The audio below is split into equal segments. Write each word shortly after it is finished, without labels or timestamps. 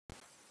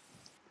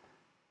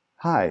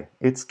Hi,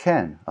 it's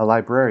Ken, a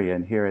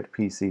librarian here at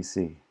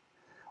PCC.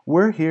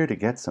 We're here to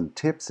get some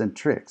tips and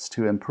tricks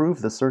to improve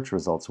the search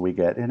results we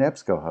get in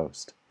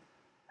EBSCOhost.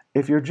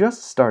 If you're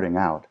just starting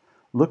out,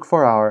 look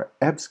for our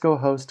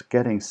EBSCOhost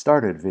Getting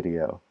Started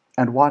video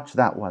and watch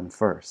that one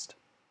first.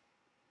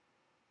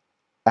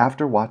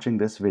 After watching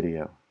this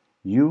video,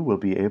 you will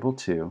be able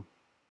to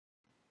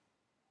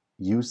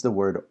use the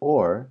word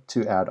OR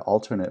to add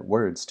alternate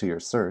words to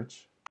your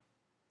search,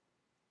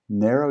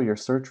 narrow your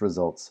search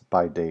results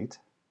by date,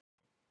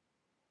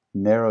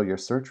 narrow your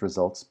search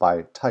results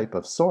by type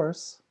of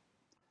source,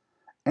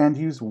 and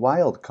use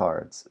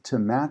wildcards to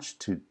match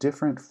to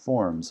different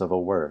forms of a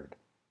word.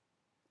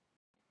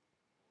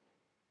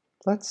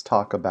 Let's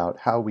talk about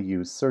how we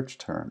use search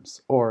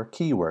terms, or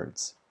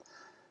keywords.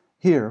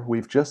 Here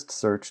we've just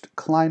searched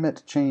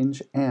climate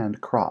change and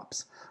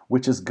crops,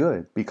 which is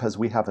good because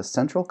we have a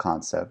central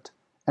concept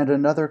and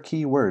another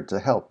keyword to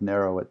help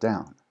narrow it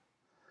down.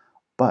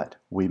 But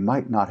we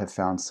might not have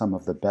found some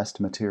of the best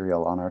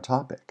material on our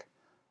topic.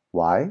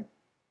 Why?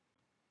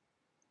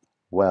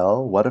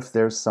 Well, what if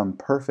there's some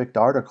perfect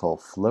article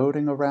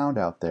floating around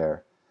out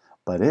there,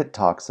 but it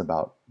talks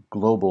about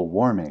global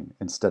warming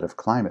instead of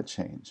climate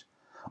change?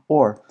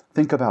 Or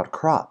think about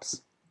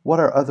crops.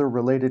 What are other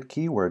related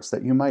keywords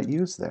that you might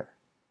use there?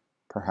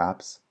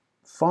 Perhaps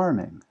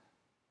farming.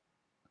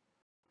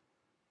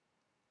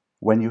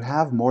 When you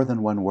have more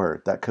than one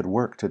word that could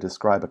work to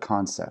describe a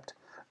concept,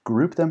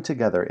 group them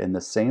together in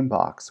the same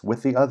box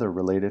with the other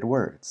related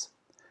words.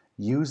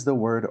 Use the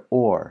word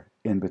OR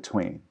in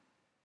between.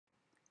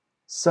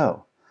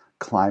 So,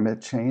 climate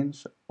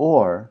change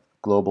or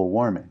global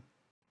warming.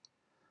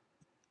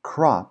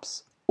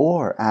 Crops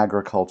or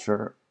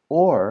agriculture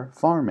or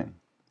farming.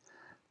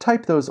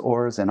 Type those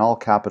ORs in all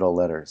capital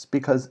letters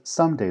because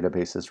some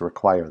databases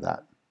require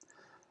that.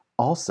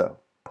 Also,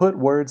 put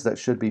words that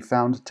should be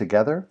found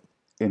together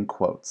in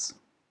quotes.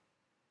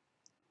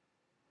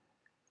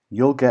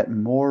 You'll get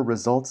more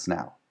results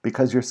now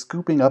because you're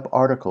scooping up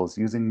articles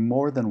using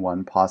more than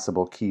one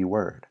possible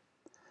keyword.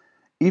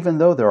 Even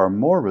though there are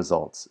more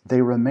results,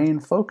 they remain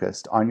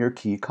focused on your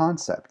key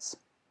concepts.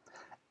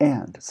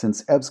 And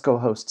since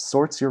EBSCOhost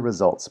sorts your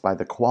results by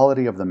the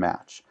quality of the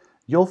match,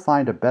 you'll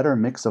find a better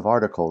mix of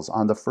articles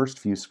on the first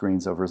few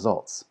screens of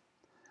results.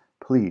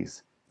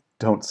 Please,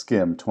 don't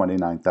skim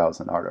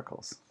 29,000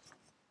 articles.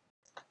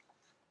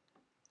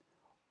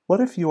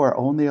 What if you are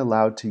only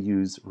allowed to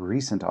use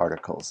recent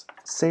articles,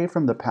 say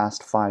from the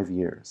past 5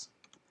 years?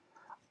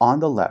 On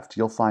the left,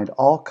 you'll find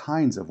all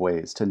kinds of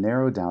ways to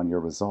narrow down your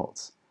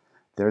results.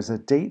 There's a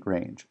date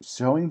range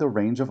showing the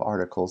range of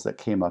articles that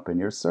came up in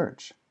your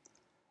search.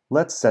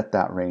 Let's set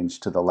that range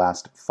to the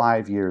last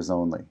 5 years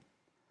only.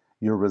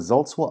 Your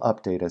results will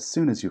update as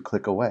soon as you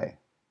click away.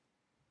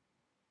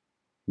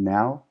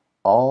 Now,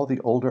 all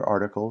the older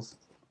articles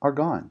are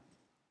gone.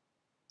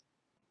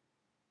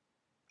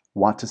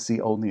 Want to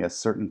see only a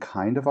certain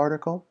kind of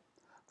article?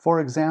 For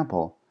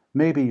example,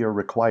 maybe you're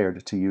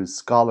required to use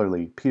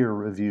scholarly,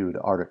 peer-reviewed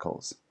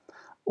articles.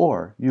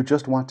 Or you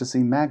just want to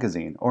see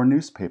magazine or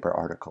newspaper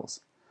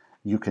articles.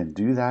 You can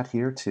do that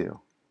here too.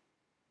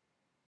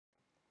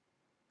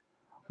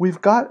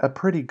 We've got a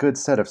pretty good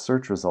set of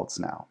search results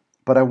now,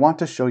 but I want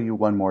to show you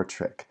one more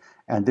trick,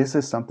 and this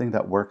is something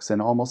that works in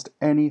almost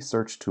any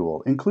search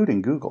tool,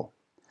 including Google.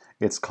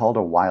 It's called a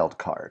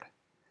wildcard.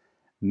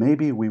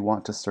 Maybe we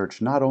want to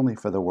search not only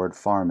for the word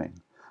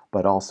farming,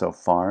 but also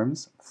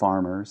farms,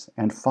 farmers,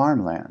 and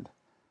farmland.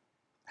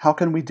 How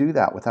can we do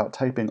that without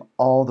typing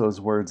all those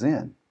words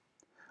in?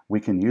 We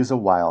can use a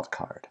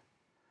wildcard.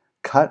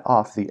 Cut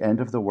off the end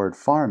of the word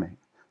farming,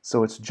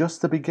 so it's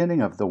just the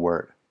beginning of the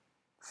word,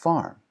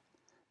 farm.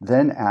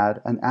 Then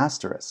add an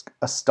asterisk,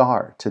 a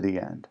star, to the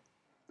end.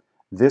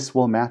 This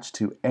will match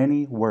to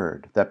any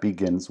word that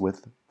begins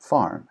with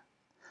farm.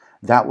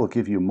 That will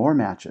give you more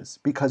matches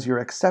because you're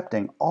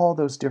accepting all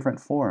those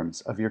different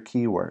forms of your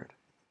keyword.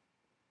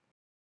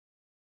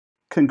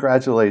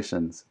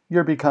 Congratulations!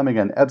 You're becoming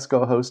an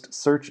EBSCOhost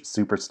search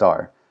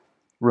superstar.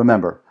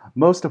 Remember,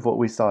 most of what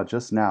we saw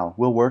just now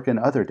will work in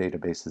other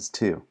databases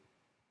too.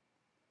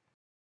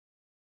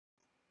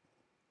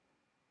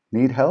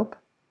 Need help?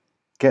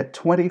 Get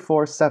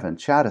 24/7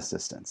 chat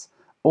assistance,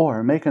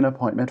 or make an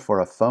appointment for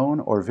a phone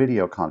or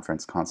video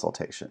conference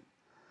consultation.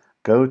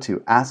 Go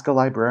to Ask a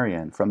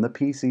Librarian from the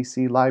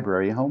PCC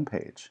Library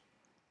homepage.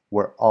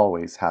 We're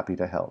always happy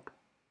to help.